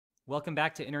Welcome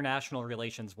back to International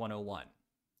Relations 101.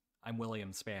 I'm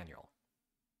William Spaniel.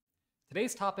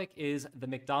 Today's topic is the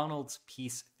McDonald's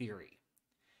peace theory.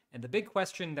 And the big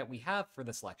question that we have for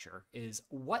this lecture is,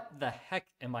 what the heck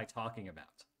am I talking about?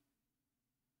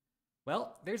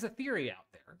 Well, there's a theory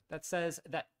out there that says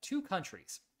that two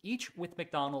countries, each with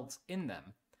McDonald's in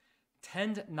them,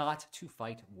 tend not to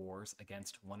fight wars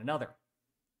against one another.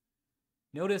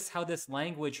 Notice how this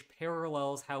language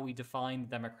parallels how we define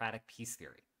democratic peace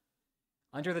theory.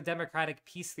 Under the democratic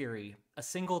peace theory, a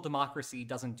single democracy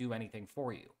doesn't do anything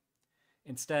for you.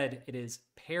 Instead, it is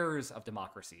pairs of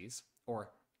democracies, or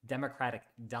democratic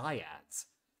dyads,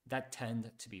 that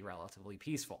tend to be relatively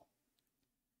peaceful.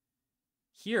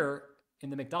 Here,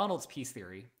 in the McDonald's peace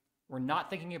theory, we're not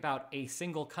thinking about a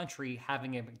single country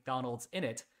having a McDonald's in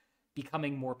it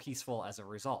becoming more peaceful as a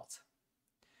result.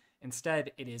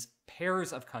 Instead, it is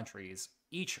pairs of countries,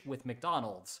 each with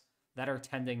McDonald's, that are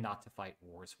tending not to fight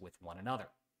wars with one another.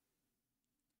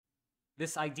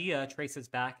 This idea traces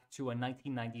back to a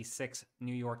 1996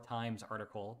 New York Times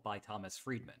article by Thomas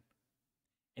Friedman.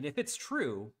 And if it's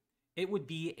true, it would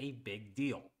be a big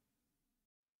deal.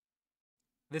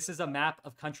 This is a map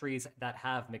of countries that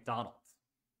have McDonald's.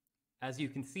 As you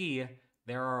can see,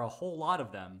 there are a whole lot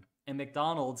of them, and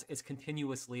McDonald's is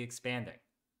continuously expanding.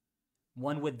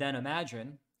 One would then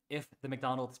imagine, if the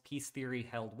McDonald's peace theory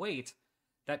held weight,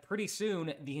 that pretty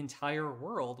soon the entire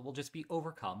world will just be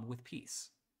overcome with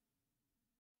peace.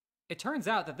 It turns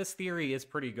out that this theory is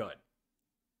pretty good.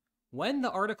 When the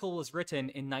article was written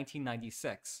in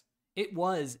 1996, it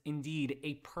was indeed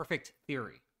a perfect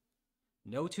theory.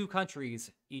 No two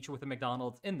countries, each with a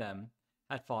McDonald's in them,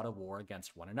 had fought a war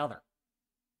against one another.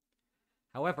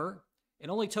 However,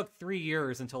 it only took 3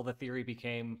 years until the theory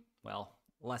became, well,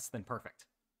 less than perfect.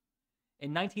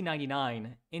 In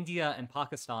 1999, India and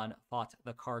Pakistan fought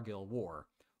the Kargil War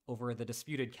over the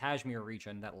disputed Kashmir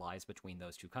region that lies between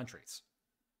those two countries.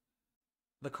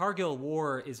 The Kargil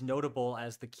War is notable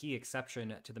as the key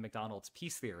exception to the McDonald's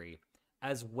peace theory,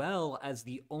 as well as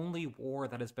the only war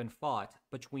that has been fought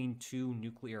between two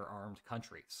nuclear-armed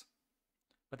countries.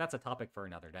 But that's a topic for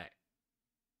another day.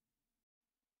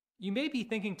 You may be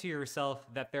thinking to yourself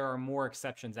that there are more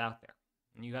exceptions out there,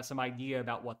 and you have some idea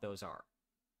about what those are.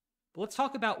 But let's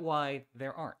talk about why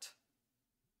there aren't.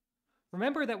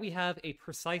 Remember that we have a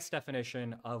precise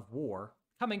definition of war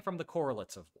coming from the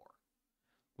correlates of war.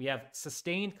 We have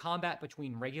sustained combat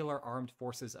between regular armed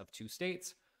forces of two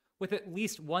states, with at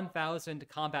least 1,000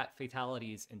 combat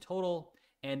fatalities in total,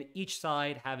 and each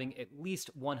side having at least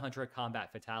 100 combat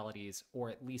fatalities or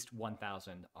at least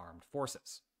 1,000 armed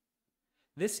forces.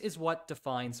 This is what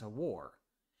defines a war.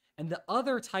 And the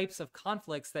other types of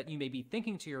conflicts that you may be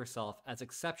thinking to yourself as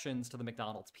exceptions to the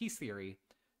McDonald's peace theory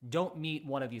don't meet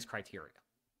one of these criteria.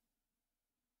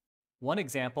 One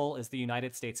example is the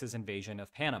United States' invasion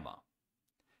of Panama.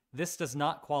 This does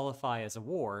not qualify as a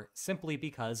war simply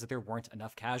because there weren't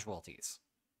enough casualties.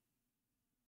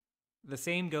 The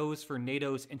same goes for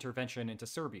NATO's intervention into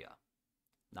Serbia.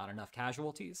 Not enough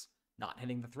casualties, not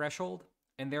hitting the threshold,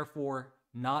 and therefore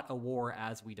not a war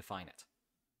as we define it.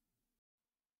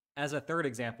 As a third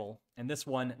example, and this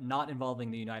one not involving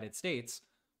the United States,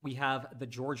 we have the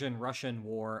Georgian-Russian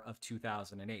War of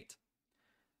 2008.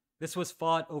 This was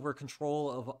fought over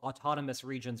control of autonomous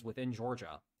regions within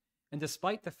Georgia, and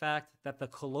despite the fact that the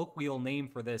colloquial name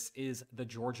for this is the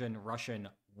Georgian-Russian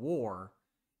War,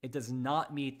 it does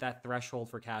not meet that threshold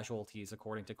for casualties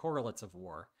according to correlates of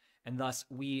war, and thus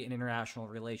we in international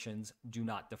relations do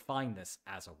not define this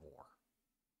as a war.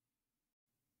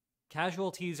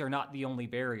 Casualties are not the only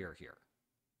barrier here.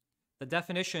 The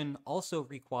definition also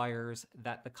requires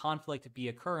that the conflict be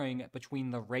occurring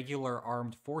between the regular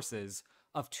armed forces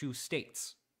of two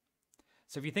states.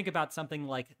 So if you think about something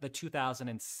like the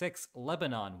 2006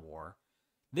 Lebanon War,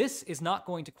 this is not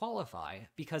going to qualify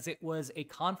because it was a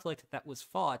conflict that was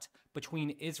fought between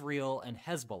Israel and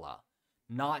Hezbollah,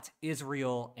 not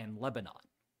Israel and Lebanon.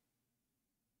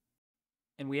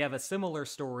 And we have a similar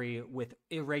story with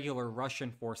irregular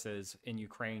Russian forces in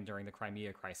Ukraine during the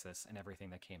Crimea crisis and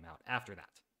everything that came out after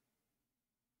that.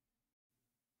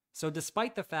 So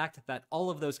despite the fact that all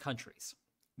of those countries,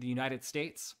 the United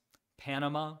States,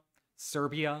 Panama,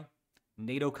 Serbia,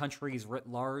 NATO countries writ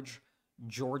large,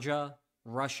 Georgia,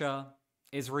 Russia,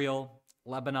 Israel,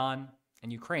 Lebanon,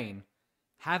 and Ukraine,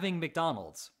 having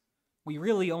McDonald's, we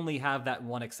really only have that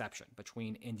one exception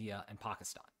between India and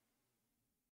Pakistan.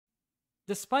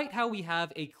 Despite how we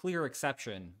have a clear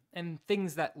exception, and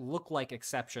things that look like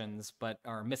exceptions but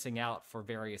are missing out for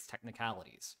various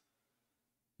technicalities,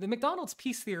 the McDonald's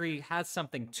peace theory has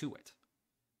something to it.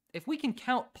 If we can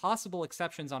count possible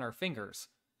exceptions on our fingers,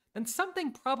 then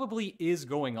something probably is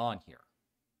going on here.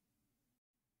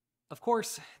 Of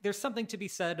course, there's something to be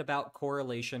said about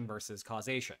correlation versus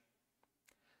causation.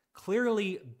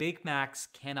 Clearly, Bic Macs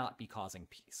cannot be causing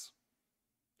peace.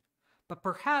 But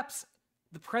perhaps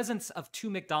the presence of two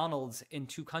McDonald's in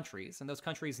two countries, and those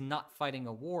countries not fighting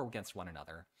a war against one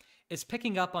another, is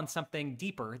picking up on something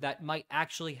deeper that might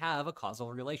actually have a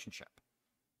causal relationship.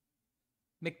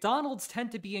 McDonald's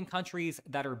tend to be in countries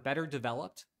that are better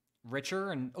developed,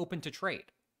 richer, and open to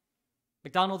trade.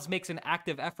 McDonald's makes an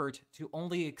active effort to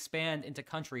only expand into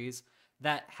countries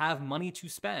that have money to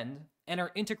spend and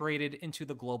are integrated into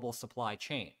the global supply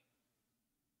chain.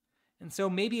 And so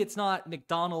maybe it's not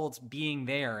McDonald's being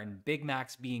there and Big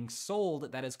Macs being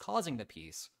sold that is causing the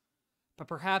peace, but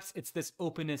perhaps it's this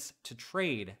openness to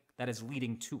trade that is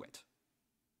leading to it.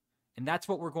 And that's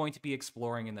what we're going to be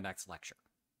exploring in the next lecture.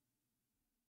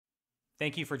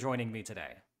 Thank you for joining me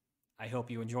today. I hope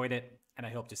you enjoyed it, and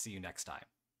I hope to see you next time.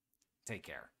 Take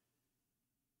care.